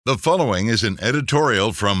The following is an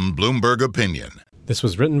editorial from Bloomberg Opinion. This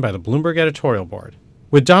was written by the Bloomberg editorial board.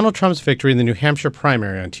 With Donald Trump's victory in the New Hampshire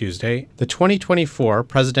primary on Tuesday, the 2024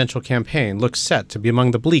 presidential campaign looks set to be among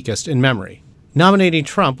the bleakest in memory. Nominating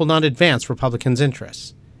Trump will not advance Republicans'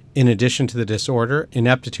 interests. In addition to the disorder,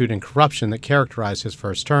 ineptitude, and corruption that characterized his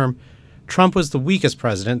first term, Trump was the weakest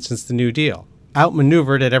president since the New Deal.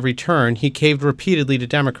 Outmaneuvered at every turn, he caved repeatedly to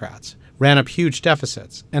Democrats, ran up huge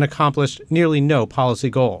deficits, and accomplished nearly no policy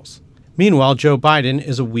goals. Meanwhile, Joe Biden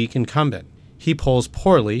is a weak incumbent. He polls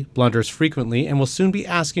poorly, blunders frequently, and will soon be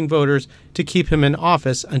asking voters to keep him in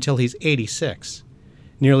office until he's 86.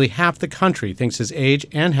 Nearly half the country thinks his age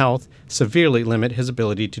and health severely limit his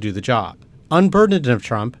ability to do the job. Unburdened of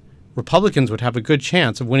Trump, Republicans would have a good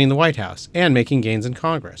chance of winning the White House and making gains in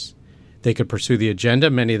Congress. They could pursue the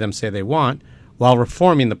agenda many of them say they want, while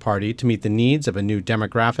reforming the party to meet the needs of a new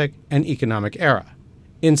demographic and economic era.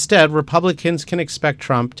 Instead, Republicans can expect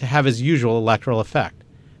Trump to have his usual electoral effect,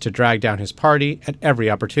 to drag down his party at every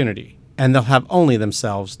opportunity, and they'll have only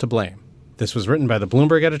themselves to blame. This was written by the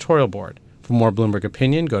Bloomberg editorial board. For more Bloomberg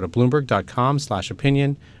Opinion, go to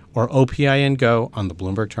bloomberg.com/opinion or OPIN Go on the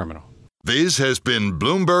Bloomberg terminal. This has been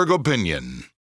Bloomberg Opinion.